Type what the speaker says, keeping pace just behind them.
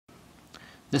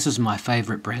This is my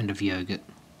favourite brand of yogurt.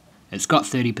 It's got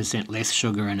 30% less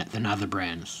sugar in it than other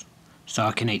brands, so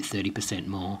I can eat 30%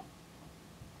 more.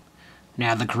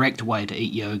 Now the correct way to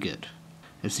eat yogurt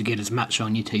is to get as much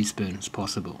on your teaspoon as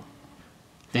possible.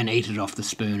 Then eat it off the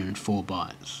spoon in 4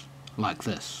 bites, like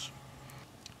this.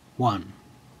 1,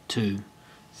 2,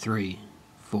 3,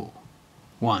 4.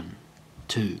 1,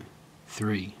 2,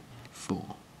 3,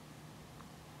 4.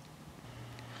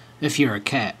 If you're a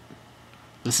cat,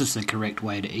 this is the correct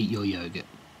way to eat your yogurt.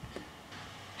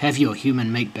 Have your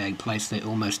human meat bag place the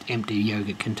almost empty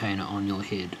yogurt container on your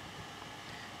head.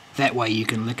 That way you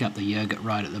can lick up the yogurt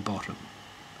right at the bottom.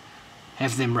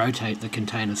 Have them rotate the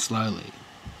container slowly,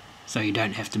 so you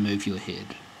don't have to move your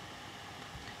head.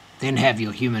 Then have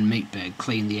your human meat bag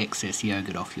clean the excess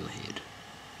yogurt off your head.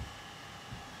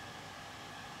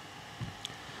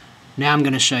 Now I'm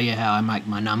going to show you how I make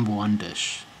my number 1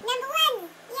 dish. Number 1!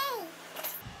 Yay!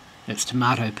 It's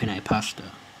tomato penne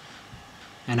pasta,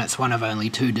 and it's one of only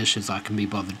 2 dishes I can be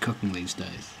bothered cooking these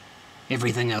days.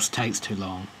 Everything else takes too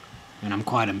long, and I'm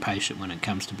quite impatient when it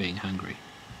comes to being hungry.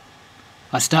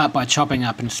 I start by chopping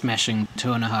up and smashing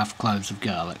 2½ cloves of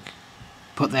garlic.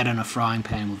 Put that in a frying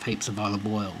pan with heaps of olive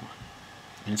oil,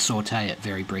 and saute it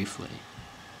very briefly.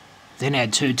 Then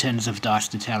add 2 tins of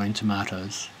diced Italian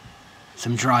tomatoes,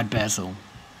 some dried basil,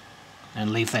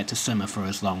 and leave that to simmer for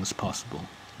as long as possible.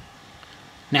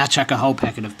 Now chuck a whole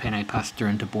packet of penne pasta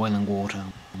into boiling water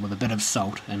with a bit of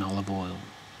salt and olive oil.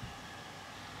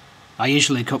 I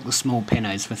usually cook the small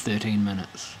pennes for 13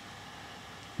 minutes.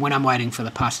 When I'm waiting for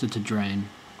the pasta to drain,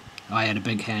 I add a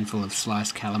big handful of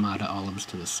sliced Kalamata olives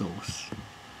to the sauce.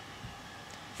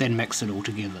 Then mix it all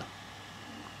together.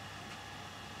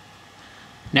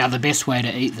 Now the best way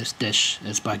to eat this dish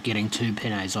is by getting 2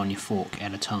 pennes on your fork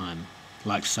at a time,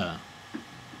 like so.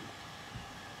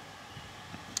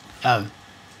 Oh,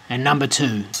 and number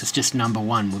 2 is just number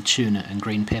 1 with tuna and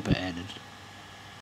green pepper added.